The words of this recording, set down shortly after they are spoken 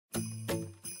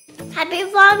Happy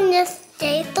Vlogmas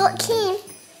Day 13.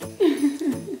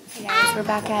 Hey guys, we're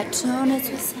back at Donuts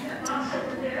with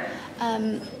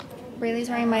Santa. Rayleigh's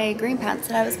wearing my green pants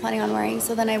that I was planning on wearing,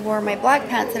 so then I wore my black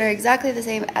pants that are exactly the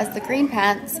same as the green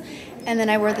pants, and then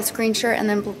I wore this green shirt, and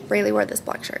then Rayleigh wore this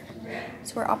black shirt.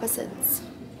 So we're opposites.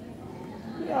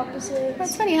 The opposites.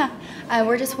 That's funny, huh?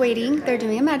 We're just waiting. They're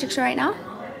doing a magic show right now.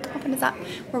 How fun is that?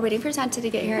 We're waiting for Santa to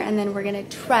get here, and then we're gonna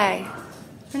try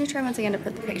once again to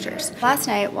print the pictures. Last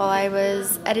night while I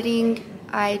was editing,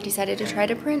 I decided to try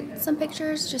to print some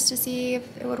pictures just to see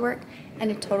if it would work, and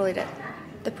it totally did.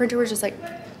 The printer was just like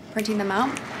printing them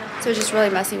out, so it was just really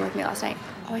messing with me last night.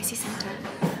 Oh, I see Santa.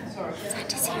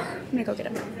 Santa's here. I'm gonna go get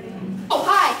him. Oh,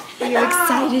 hi. Are you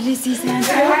excited to see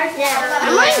Santa? Yeah.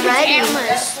 I'm wearing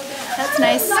pajamas. That's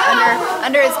nice.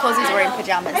 Under his clothes, he's wearing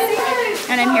pajamas.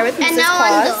 And I'm here with Mrs.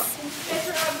 Claus.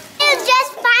 It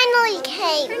just finally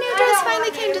came. Her new dress finally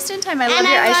came just in time. I love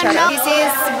your eyeshadow. Casey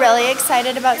is really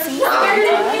excited about seeing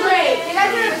Santa.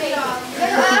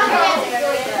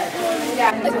 A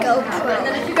GoPro.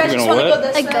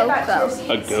 A GoPro.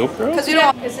 A GoPro? Because you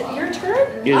don't. Is it your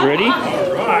turn? You guys ready?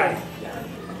 All right.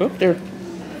 Oh, there.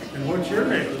 And what's your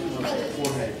name?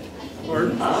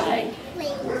 Pardon?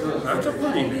 That's a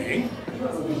pretty name.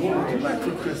 What would you like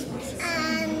for Christmas?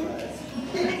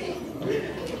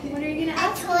 What are you gonna A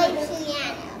toy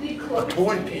piano. A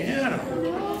toy piano.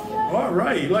 All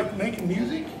right. You like making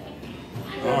music?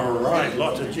 All right.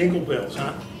 Lots of jingle bells,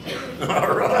 huh?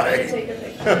 All right.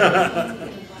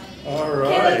 All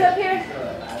right. Kayla's up here.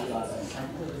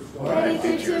 All right.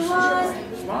 3, 2, 1.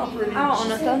 Smile pretty. I don't want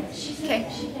nothing. Okay.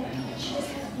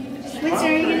 Winston,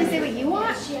 are you gonna say what you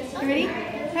want? You ready?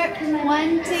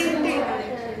 1, 2, 3.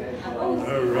 All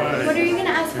right. What are you gonna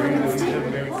ask for, Winston? Have a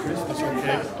Merry Christmas,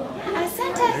 okay? Ask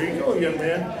Santa. There you go, young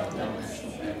man.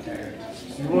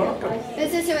 You're welcome.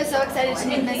 This is who is so excited to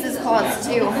meet Mrs. Claus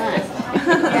too, huh?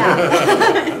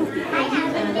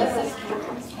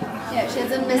 Yeah, she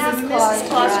has a Mrs. Claus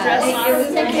dress. All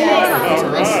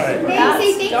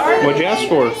right. What'd you ask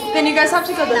for? Then you guys have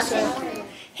to go this way.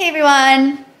 Hey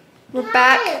everyone, we're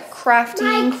back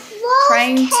crafting,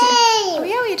 trying to. Oh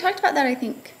yeah, we talked about that, I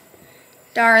think.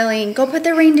 Darling, go put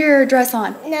the reindeer dress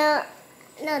on. No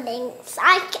thanks.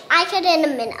 I could in a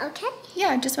minute, okay?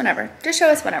 Yeah, just whenever. Just show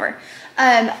us whenever.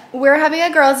 We're having a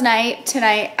girls' night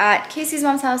tonight at Casey's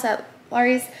mom's house at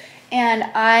Laurie's, and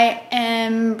I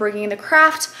am bringing the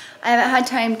craft. I haven't had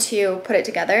time to put it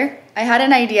together. I had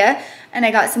an idea, and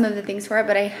I got some of the things for it,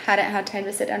 but I hadn't had time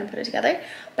to sit down and put it together.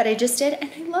 But I just did,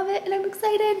 and I love it, and I'm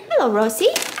excited. Hello,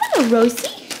 Rosie. Hello,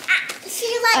 Rosie.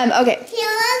 She's like, okay. she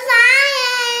was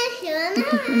lying. She was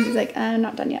lying. He's like, I'm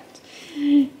not done yet.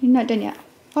 You're not done yet.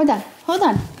 Hold on.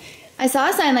 I saw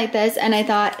a sign like this and I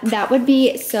thought that would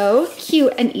be so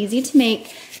cute and easy to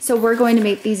make. So we're going to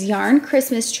make these yarn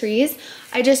Christmas trees.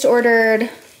 I ordered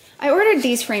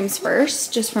these frames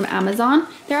first, just from Amazon.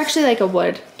 They're actually like a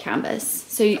wood canvas.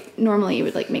 So normally you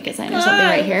would like make a sign or something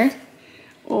right here.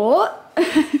 Oh.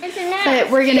 But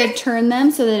we're gonna turn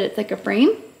them so that it's like a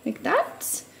frame, like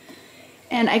that.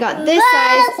 And I got this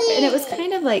size, and it was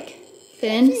kind of like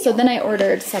thin, so then I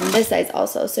ordered some this size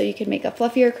also, so you could make a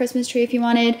fluffier Christmas tree if you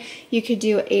wanted. You could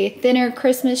do a thinner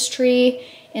Christmas tree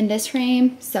in this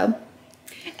frame. So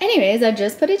anyways, I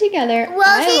just put it together. Well,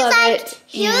 I love it.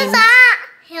 Here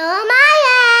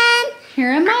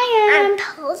Here am I. I'm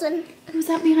posing. Who's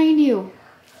that behind you?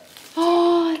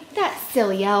 Oh, that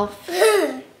silly elf.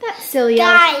 That silly elf.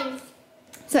 Guys.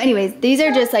 So anyways, these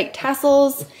are just like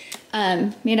tassels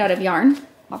made out of yarn,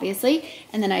 obviously.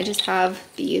 And then I just have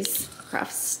these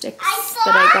craft sticks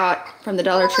that I got from the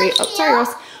Dollar Tree. Oh, sorry,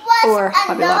 Rose. Or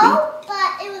Hobby Lobby.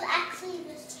 But it was actually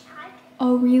this tag.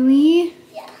 Oh, really?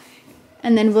 Yeah.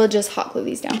 And then we'll just hot glue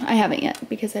these down. I haven't yet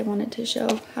because I wanted to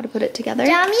show how to put it together.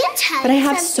 But I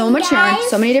have so much yarn,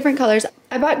 so many different colors.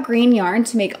 I bought green yarn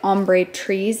to make ombre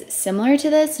trees similar to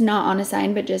this, not on a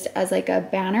sign, but just as like a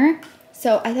banner.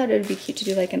 So I thought it would be cute to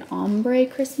do like an ombre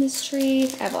Christmas tree.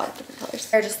 I have a lot of different colors.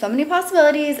 There are just so many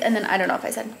possibilities. And then I don't know if I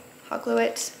said hot glue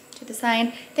it to the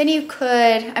sign. Then you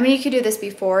could, you could do this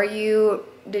before you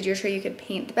did your tree. You could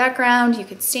paint the background, you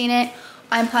could stain it.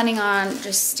 I'm planning on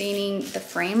just staining the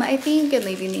frame, I think, and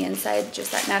leaving the inside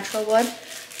just that natural wood.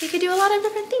 You could do a lot of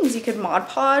different things. You could Mod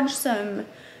Podge some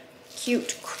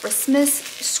cute Christmas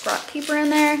scrap paper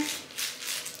in there.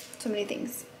 So many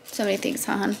things. So many things,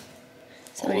 huh, hon?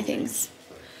 So many things.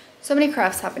 So many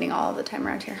crafts happening all the time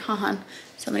around here, huh, hon?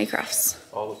 So many crafts.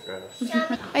 All the crafts.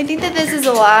 I think that this is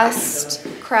the last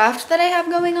craft that I have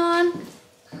going on.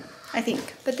 I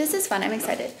think. But this is fun. I'm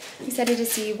excited. I'm excited to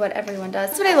see what everyone does.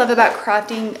 That's what I love about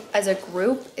crafting as a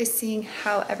group, is seeing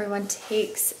how everyone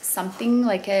takes something,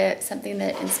 like something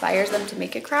that inspires them to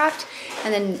make a craft,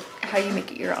 and then how you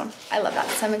make it your own. I love that.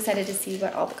 So I'm excited to see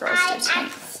what all the girls do tonight. I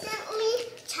accidentally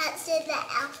touched the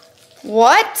elf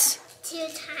What? 2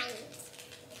 times.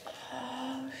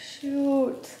 Oh,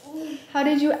 shoot. How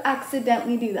did you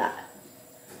accidentally do that?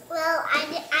 Well,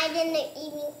 I didn't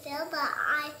even feel, but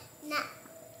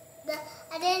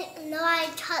I didn't know I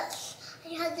touched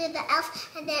the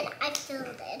elf, and then I filled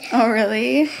it. Oh,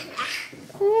 really?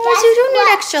 Oh, so you don't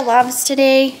need extra loves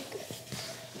today.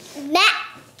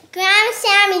 Grandma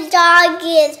Sammy's dog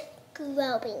is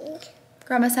growing.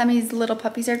 Grandma Sammy's little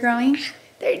puppies are growing.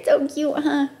 They're so cute,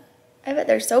 huh? I bet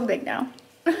they're so big now.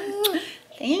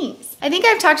 Thanks. I think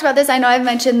I've talked about this. I know I've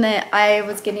mentioned that I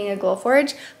was getting a glow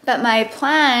forge, but my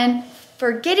plan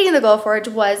for getting the glow forge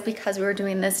was because we were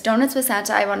doing this Donuts with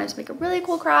Santa. I wanted to make a really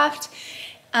cool craft.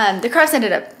 The crafts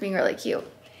ended up being really cute,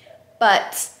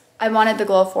 but I wanted the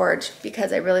glow forge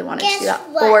because I really wanted to do that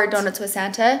for Donuts with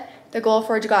Santa. The glow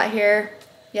forge got here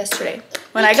yesterday.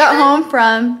 When I got home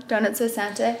from Donuts with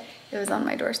Santa, it was on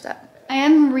my doorstep. I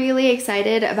am really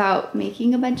excited about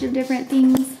making a bunch of different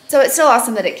things. So it's still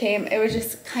awesome that it came. It was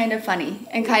just kind of funny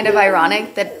and kind of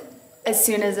ironic that as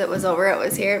soon as it was over, it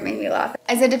was here. It made me laugh.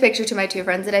 I sent a picture to my 2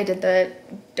 friends that I did the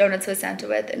Donuts with Santa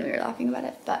with, and we were laughing about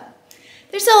it. But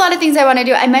there's still a lot of things I want to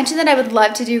do. I mentioned that I would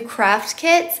love to do craft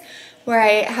kits, where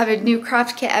I have a new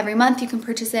craft kit every month. You can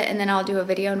purchase it, and then I'll do a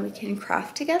video and we can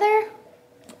craft together.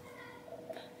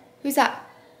 Who's that?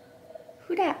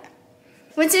 Who dat?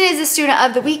 Winston is a student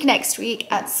of the week next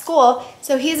week at school,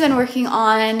 so he's been working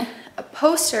on a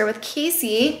poster with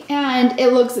Casey, and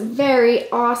it looks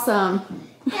very awesome.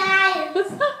 Guys,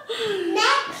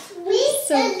 next week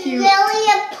So is cute.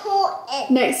 really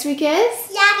important. Next week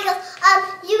is? Yeah, because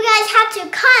you guys have to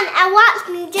come and watch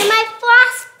me do my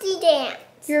frosty dance.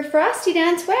 Your frosty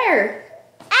dance where?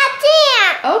 At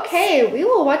dance! Okay, we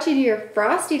will watch you do your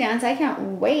frosty dance. I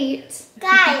can't wait.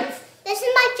 Guys, this is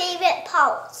my favorite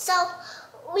part. So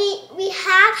we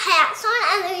have hats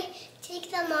on and we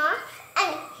take them off,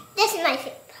 and this is my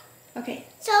favorite part. Okay.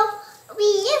 So we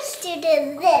used to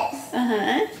do this.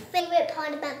 Uh-huh. Favorite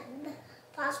part about the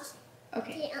frosty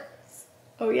Okay. dance.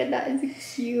 Oh yeah, that is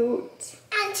cute.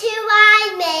 And 2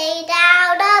 I made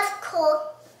out of coal.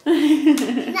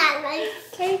 Not my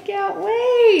I can't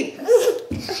wait.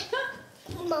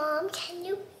 Mom, can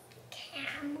you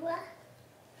camera?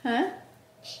 Huh?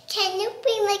 Can you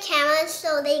bring the camera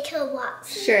so they can watch?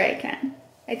 Sure I can.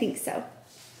 I think so.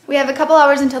 We have a couple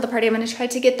hours until the party. I'm going to try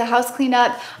to get the house cleaned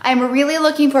up. I'm really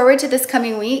looking forward to this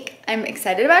coming week. I'm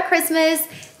excited about Christmas.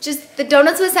 Just the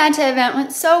Donuts with Santa event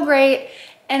went so great.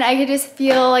 And I could just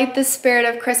feel like the spirit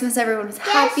of Christmas. Everyone was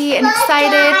happy and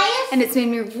excited. And it's made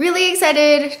me really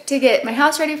excited to get my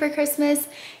house ready for Christmas.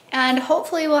 And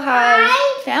hopefully we'll have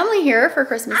family here for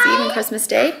Christmas Eve and Christmas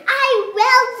Day. I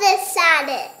will decide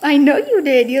it. I know you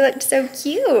did. You looked so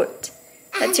cute.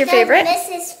 That's your favorite?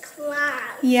 Mrs. Claus.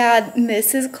 Yeah,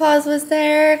 Mrs. Claus was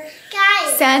there.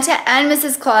 Guys. Santa and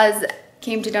Mrs. Claus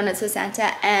came to Donuts with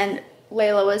Santa, and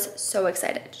Layla was so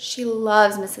excited. She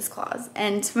loves Mrs. Claus.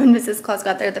 And when Mrs. Claus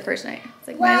got there the first night, it's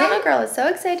like, my little girl is so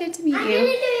excited to meet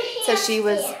you. So she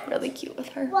was really cute with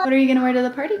her. What are you going to wear to the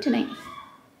party tonight?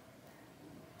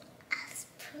 That's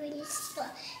pretty slow.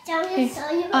 Do you want me to show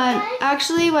you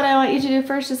Actually, what I want you to do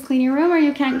first is clean your room, or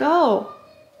you can't go.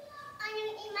 I'm going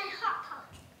to eat my hot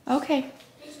pot. Okay.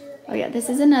 Oh yeah, this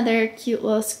is another cute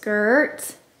little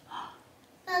skirt.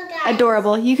 Oh, guys.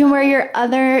 Adorable. You can wear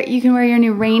your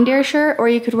new reindeer shirt, or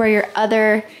you could wear your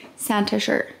other Santa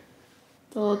shirt.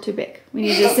 It's a little too big. We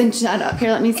need to cinch that up.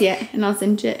 Here, let me see it, and I'll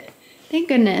cinch it. Thank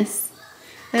goodness.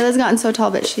 Layla's gotten so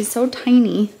tall, but she's so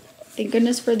tiny. Thank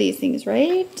goodness for these things,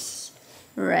 right?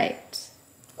 Right.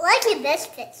 Look at this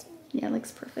fits. Yeah, it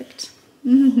looks perfect.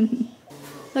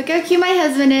 Look how cute my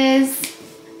husband is.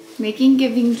 Making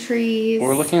giving trees.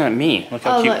 We're looking at me. Look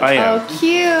how cute I am. Oh,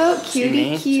 cute. See Cutie me?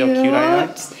 cute. See how cute I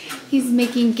am? He's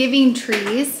making giving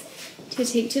trees to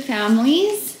take to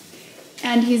families.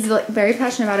 And he's like, very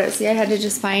passionate about it. See, I had to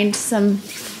just find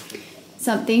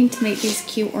something to make these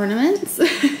cute ornaments.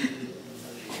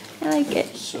 I like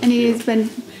it. So and cute. he's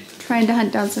been trying to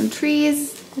hunt down some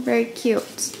trees. They're very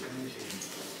cute.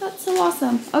 That's so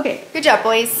awesome. Okay, good job,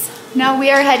 boys. Now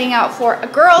we are heading out for a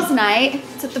girls' night.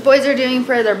 That's what the boys are doing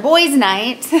for their boys'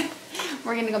 night.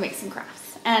 We're gonna go make some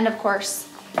crafts. And of course,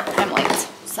 I'm late,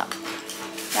 so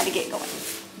gotta get going.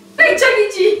 Hey, Chuck E.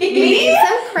 Cheese! We made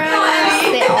some crafts.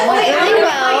 They all went really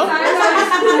well.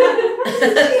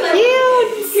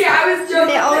 Cute. Yeah, I was joking.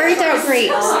 They all worked out great.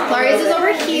 Laurie's is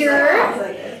over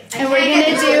here. And we're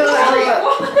gonna do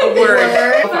a word.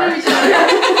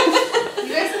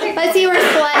 Let's see, we're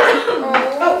split.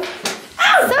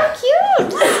 So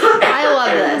cute. I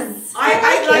love this.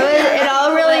 It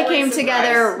all really came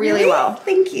together really well.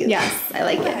 Thank you. Yes, I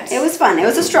like it. It was fun. It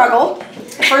was a struggle.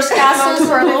 The first castles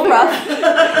were a little rough.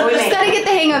 But we Just made gotta get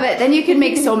the hang of it. Then you can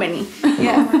make so many.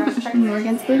 Yeah.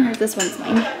 Morgan's blue, or this one's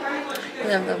mine.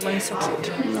 Yeah, that one's so cute.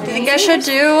 Do you think I should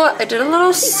do? I did a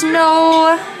little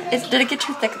snow. Did it get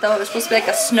too thick though? It was supposed to be like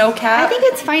a snow cap. I think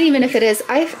it's fine even if it is.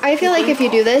 I feel like if you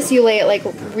do this, you lay it like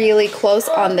really close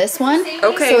on this one.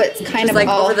 Okay. So it's kind just of like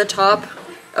all over the top.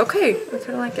 Okay, I kind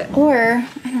of like it. Or,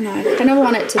 I don't know, I kind of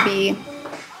want it to be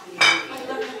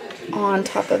on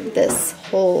top of this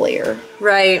whole layer.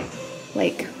 Right.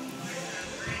 Like,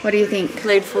 what do you think?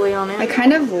 Laid fully on it. I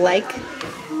kind of love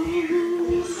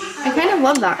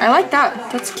that. I like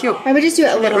that. That's cute. I would just do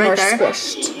it a little Right more there.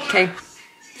 squished. Okay. You know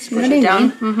Squish what it I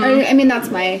down. mean? I mean, that's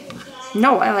my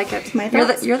No, I like it.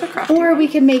 thoughts. You're the crafty. Or we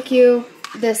could make you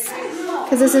this,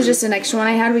 because this is just an extra one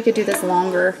I had, we could do this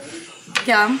longer.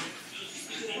 Yeah.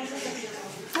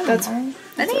 I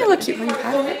think it looked cute when you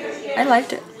had it. I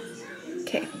liked it.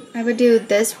 Okay, I would do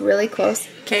this really close.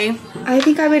 Okay. I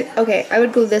think I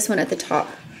would glue this one at the top,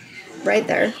 right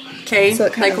there. Okay. So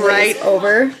it kind like of lays right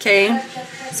over. Okay.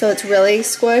 So it's really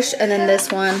squished, and then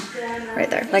this one right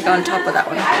there. Like on top of that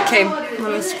one. Okay.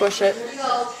 Let me squish it.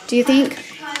 Do you think?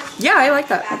 Yeah, I like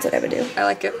that. That's what I would do. I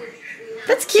like it.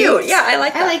 That's cute. Yeah, I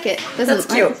like that. I like it. That's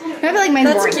cute. I feel like mine's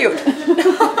That's boring. cute.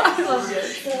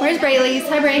 Where's Braylee's?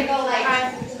 Hi, Bray.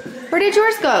 Where did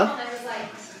yours go?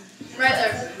 Right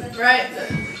there. Right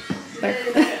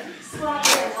there.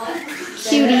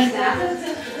 Cutie.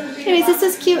 Anyways, this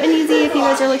is cute and easy if you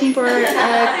guys are looking for a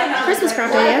Christmas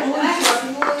craft idea.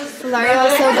 Larry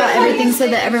also got everything so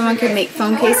that everyone could make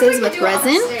phone cases with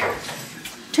resin.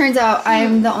 Turns out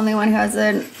I'm the only one who has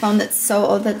a phone that's so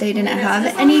old that they didn't have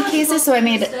any cases, so I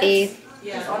made a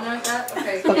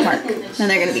bookmark. And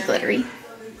they're going to be glittery.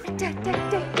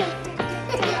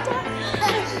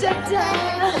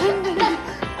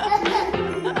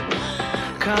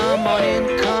 Come on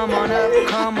in, come on up,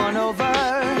 come on over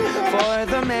for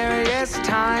the merriest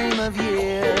time of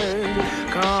year.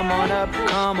 Come on up,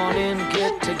 come on in,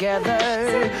 get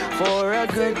together for a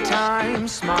good time.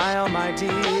 Smile, my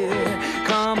dear.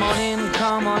 Come on in,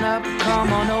 come on up,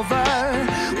 come on over.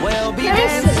 We'll be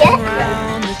dancing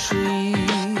around the tree.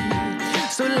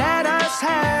 So let us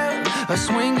have a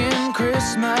swinging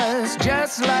Christmas,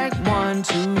 just like 1,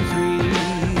 2,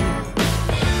 3.